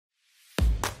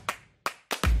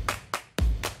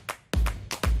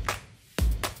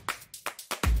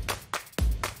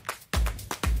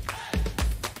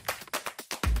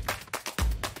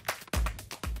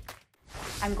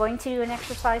I'm going to do an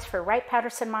exercise for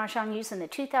Wright-Patterson Mahjong using the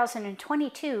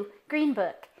 2022 Green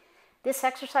Book. This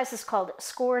exercise is called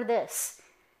Score This.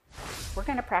 We're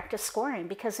going to practice scoring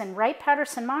because in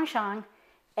Wright-Patterson Mahjong,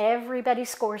 everybody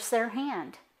scores their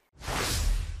hand.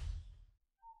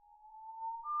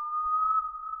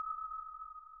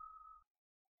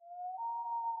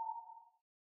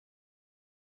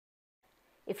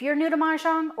 If you're new to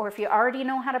Mahjong, or if you already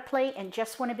know how to play and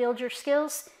just want to build your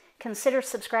skills, consider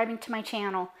subscribing to my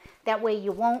channel. That way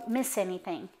you won't miss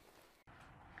anything.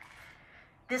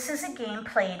 This is a game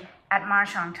played at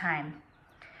Mahjong time.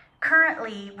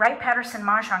 Currently, Wright-Patterson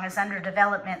Mahjong is under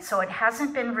development, so it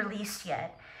hasn't been released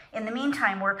yet. In the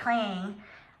meantime, we're playing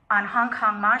on Hong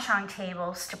Kong Mahjong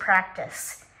tables to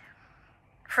practice.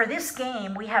 For this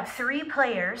game, we have 3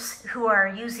 players who are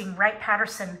using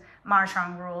Wright-Patterson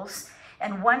Mahjong rules,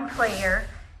 and 1 player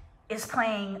is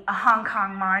playing a Hong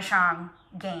Kong Mahjong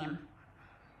game,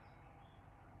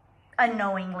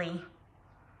 unknowingly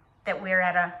that we're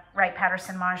at a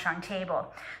Wright-Patterson Mahjong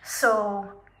table.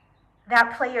 So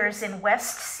that player is in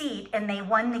West seat and they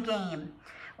won the game.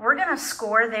 We're going to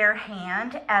score their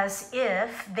hand as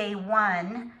if they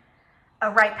won a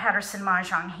Wright-Patterson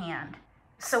Mahjong hand,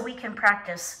 so we can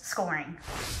practice scoring.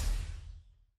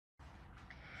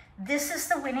 This is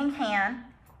the winning hand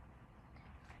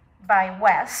by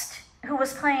West, who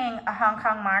was playing a Hong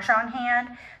Kong Mahjong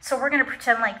hand. So we're going to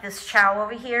pretend like this chow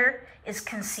over here is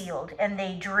concealed and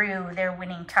they drew their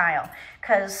winning tile,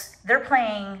 because they're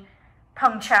playing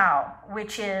Peng Chow,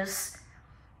 which is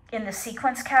in the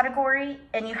sequence category,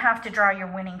 and you have to draw your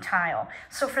winning tile.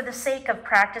 So for the sake of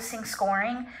practicing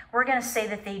scoring, we're going to say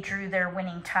that they drew their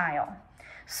winning tile.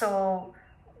 So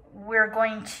we're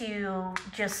going to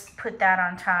just put that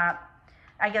on top.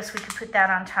 I guess we could put that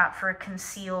on top for a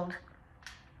concealed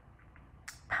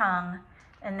Peng,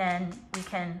 and then we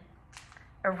can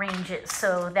arrange it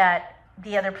so that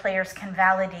the other players can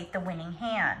validate the winning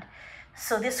hand.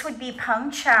 So this would be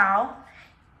Peng Chow.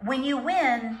 When you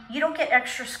win, you don't get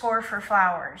extra score for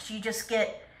flowers. You just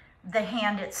get the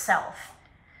hand itself.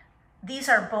 These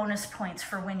are bonus points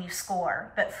for when you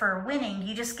score, but for winning,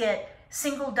 you just get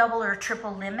single, double, or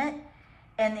triple limit.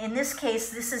 And in this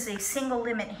case, this is a single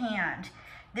limit hand.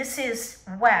 This is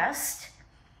West,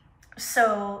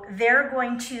 so they're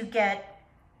going to get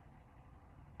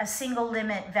a single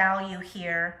limit value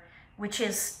here, which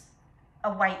is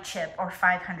a white chip or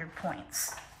 500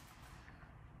 points.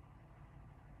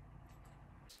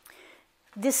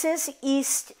 This is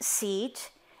East seat,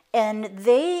 and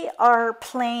they are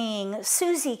playing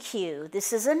Suzy Q.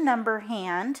 This is a number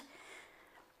hand.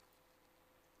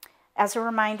 As a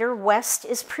reminder, West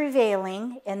is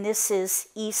prevailing, and this is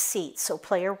East seat, so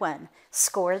player 1.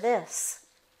 Score this.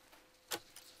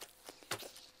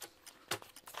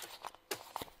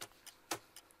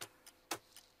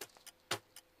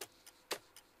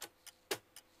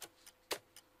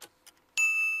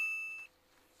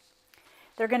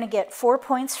 They're going to get 4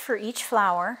 points for each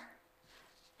flower,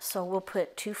 so we'll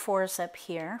put 2 4s up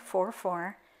here, 4,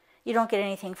 4. You don't get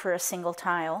anything for a single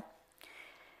tile.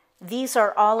 These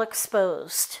are all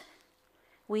exposed.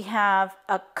 We have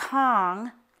a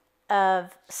Kong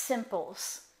of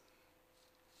simples.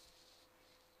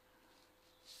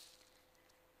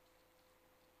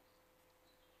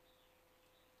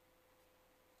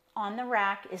 On the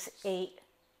rack is 8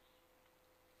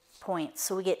 points,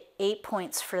 so we get 8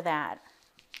 points for that.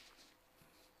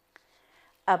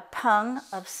 A Peng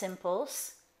of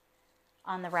simples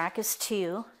on the rack is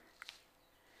 2.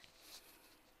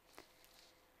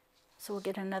 So we'll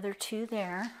get another 2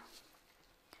 there.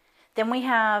 Then we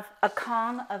have a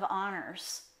Kong of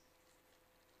honors,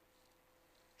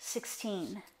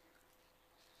 16.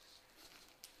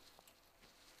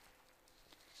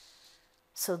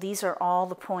 So these are all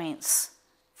the points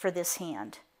for this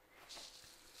hand.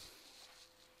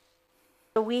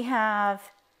 So we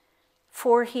have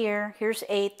 4 here, here's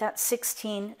 8, that's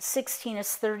 16. 16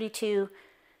 is 32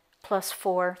 plus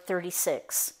 4,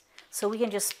 36. So we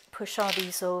can just push all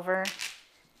these over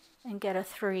and get a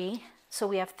 3. So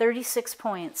we have 36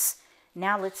 points.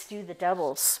 Now let's do the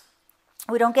doubles.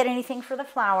 We don't get anything for the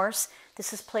flowers.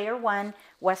 This is player 1.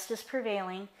 West is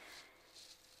prevailing.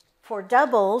 For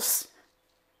doubles,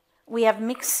 we have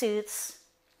mixed suits,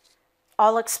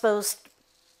 all exposed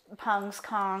Pengs,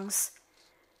 Kongs.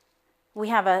 We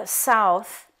have a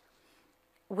South,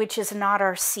 which is not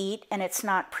our seat, and it's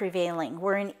not prevailing.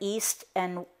 We're in East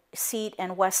and seat,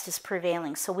 and West is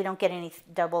prevailing, so we don't get any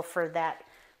double for that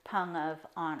Peng of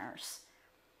honors.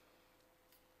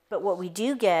 But what we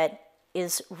do get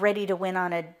is ready to win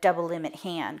on a double limit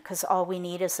hand, because all we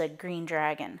need is a green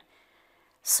dragon.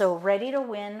 So ready to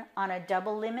win on a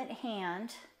double limit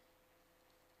hand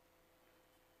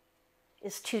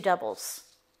is 2 doubles.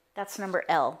 That's number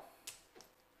L.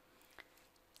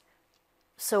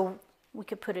 So we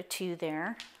could put a 2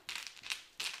 there.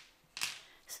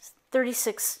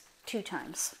 36 2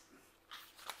 times.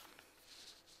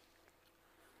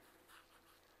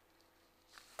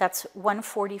 That's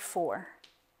 144.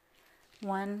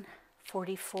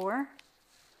 144.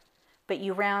 But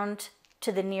you round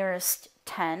to the nearest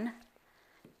 10,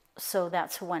 so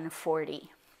that's 140.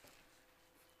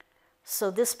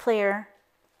 So this player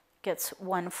gets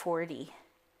 140.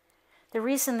 The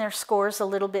reason their score is a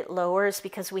little bit lower is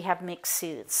because we have mixed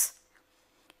suits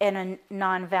and a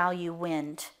non-value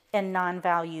wind and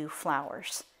non-value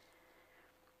flowers.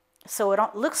 So it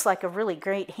looks like a really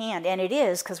great hand, and it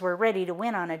is, because we're ready to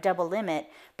win on a double limit,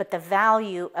 but the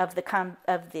value of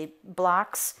the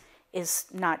blocks is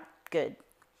not good.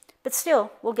 But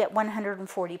still, we'll get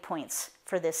 140 points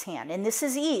for this hand. And this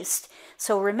is East.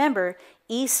 So remember,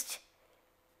 East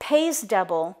pays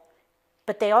double,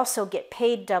 but they also get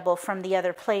paid double from the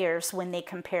other players when they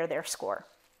compare their score.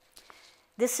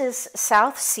 This is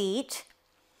South Seat.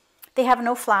 They have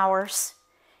no flowers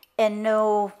and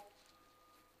no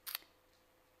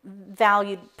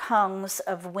valued pungs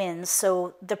of winds,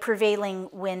 so the prevailing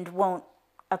wind won't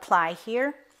apply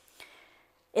here.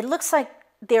 It looks like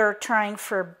they're trying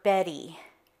for Betty.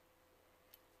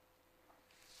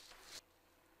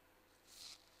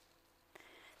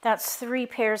 That's 3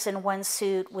 pairs in one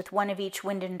suit with 1 of each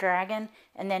wind and dragon,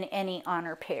 and then any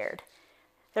honor paired.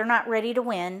 They're not ready to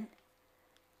win,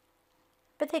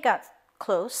 but they got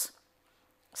close.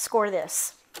 Score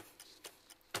this.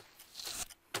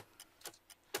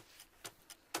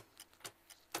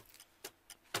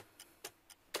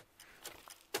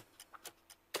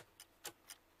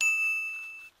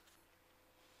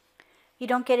 You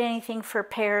don't get anything for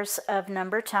pairs of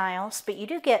number tiles, but you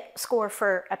do get score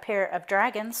for a pair of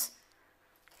dragons.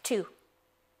 2.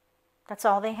 That's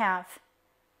all they have.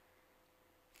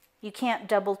 You can't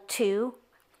double 2.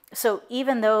 So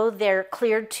even though they're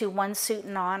cleared to 1 suit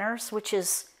and honors, which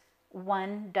is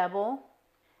 1 double,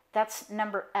 that's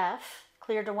number F,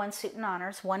 cleared to 1 suit and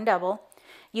honors, 1 double.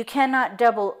 You cannot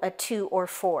double a 2 or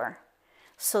 4.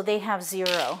 So they have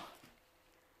 0.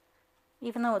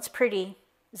 Even though it's pretty,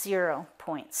 0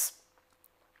 points.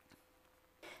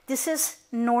 This is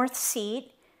North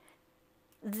Seat.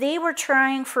 They were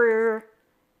trying for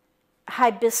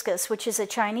Hibiscus, which is a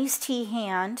Chinese tea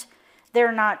hand.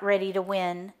 They're not ready to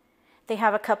win. They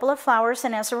have a couple of flowers,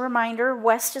 and as a reminder,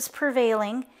 West is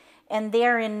prevailing, and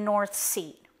they're in North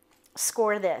Seat.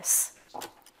 Score this.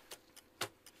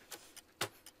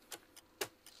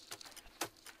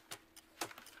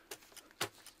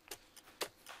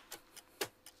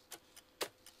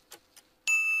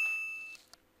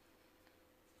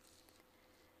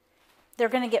 They're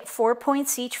going to get 4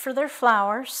 points each for their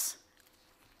flowers.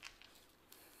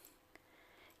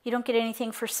 You don't get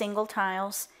anything for single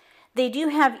tiles. They do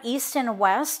have East and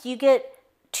West. You get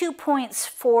 2 points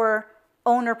for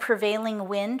owner prevailing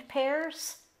wind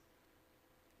pairs.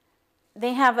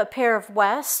 They have a pair of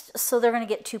West, so they're going to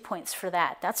get 2 points for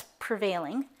that. That's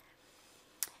prevailing.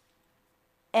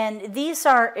 And these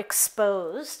are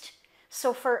exposed.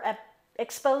 So for an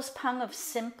exposed pung of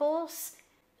simples,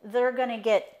 they're going to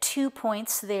get 2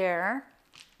 points there.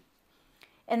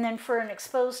 And then for an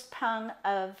exposed pung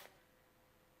of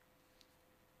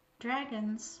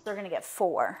dragons, they're going to get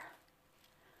 4.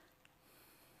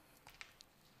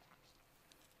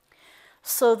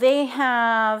 So they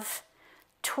have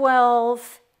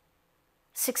 12,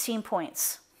 16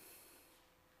 points.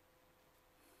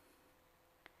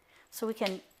 So we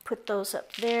can put those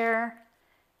up there,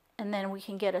 and then we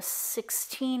can get a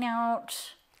 16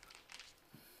 out.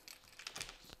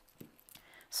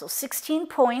 So 16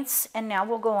 points, and now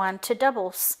we'll go on to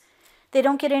doubles. They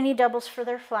don't get any doubles for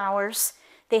their flowers.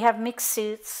 They have mixed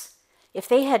suits. If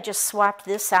they had just swapped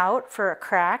this out for a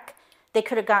crack, they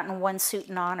could have gotten 1 suit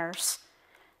and honors,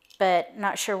 but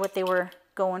not sure what they were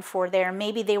going for there.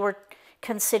 Maybe they were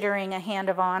considering a hand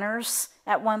of honors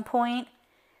at one point,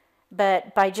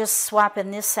 but by just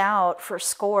swapping this out for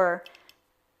score,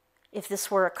 if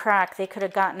this were a crack, they could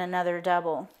have gotten another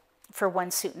double for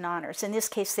 1 suit and honors. In this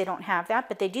case, they don't have that,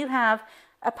 but they do have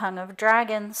a pung of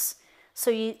dragons,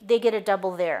 so they get a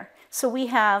double there. So we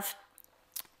have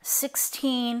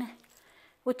 16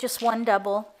 with just 1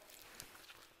 double,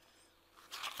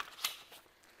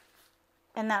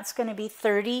 and that's going to be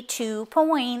 32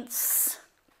 points.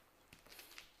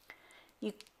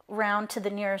 You round to the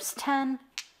nearest 10,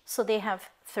 so they have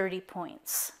 30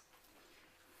 points.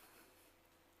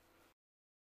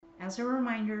 As a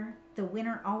reminder, the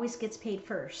winner always gets paid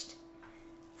first.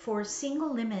 For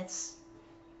single limits,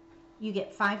 you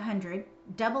get 500.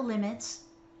 Double limits,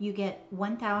 you get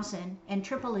 1,000. And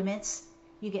triple limits,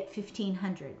 you get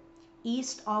 1,500.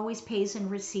 East always pays and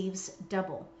receives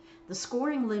double. The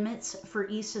scoring limits for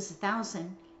East is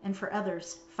 1,000 and for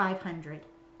others 500.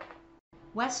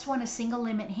 West won a single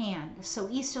limit hand, so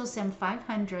East owes them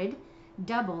 500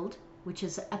 doubled, which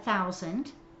is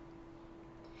 1,000.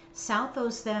 South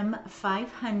owes them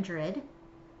 500,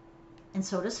 and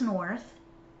so does North.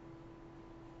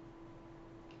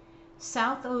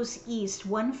 South owes East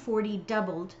 140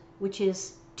 doubled, which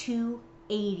is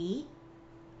 280.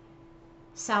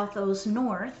 South owes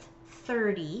North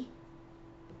 30.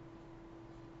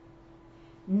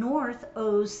 North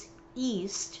owes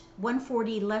East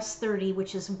 140 less 30,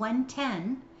 which is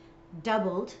 110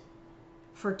 doubled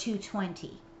for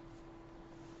 220.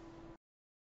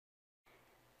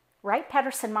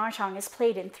 Wright-Patterson Mahjong is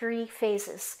played in 3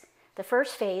 phases. The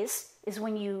first phase is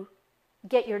when you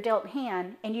get your dealt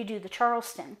hand and you do the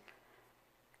Charleston.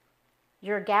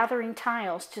 You're gathering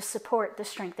tiles to support the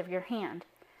strength of your hand.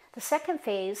 The second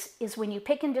phase is when you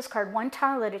pick and discard 1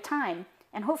 tile at a time,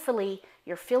 and hopefully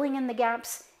you're filling in the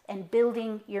gaps and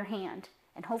building your hand,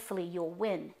 and hopefully you'll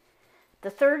win. The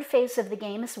third phase of the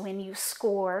game is when you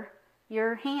score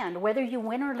your hand. Whether you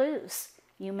win or lose,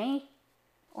 you may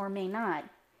or may not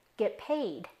get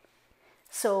paid.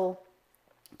 So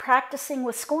practicing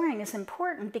with scoring is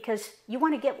important because you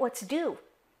want to get what's due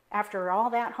after all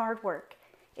that hard work.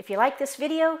 If you like this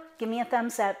video, give me a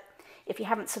thumbs up. If you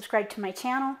haven't subscribed to my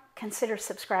channel, consider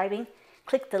subscribing.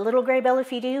 Click the little gray bell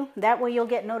if you do. That way you'll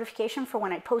get notification for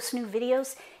when I post new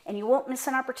videos, and you won't miss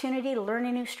an opportunity to learn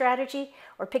a new strategy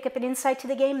or pick up an insight to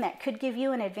the game that could give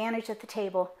you an advantage at the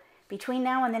table. Between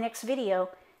now and the next video,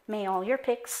 may all your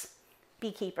picks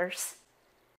be keepers.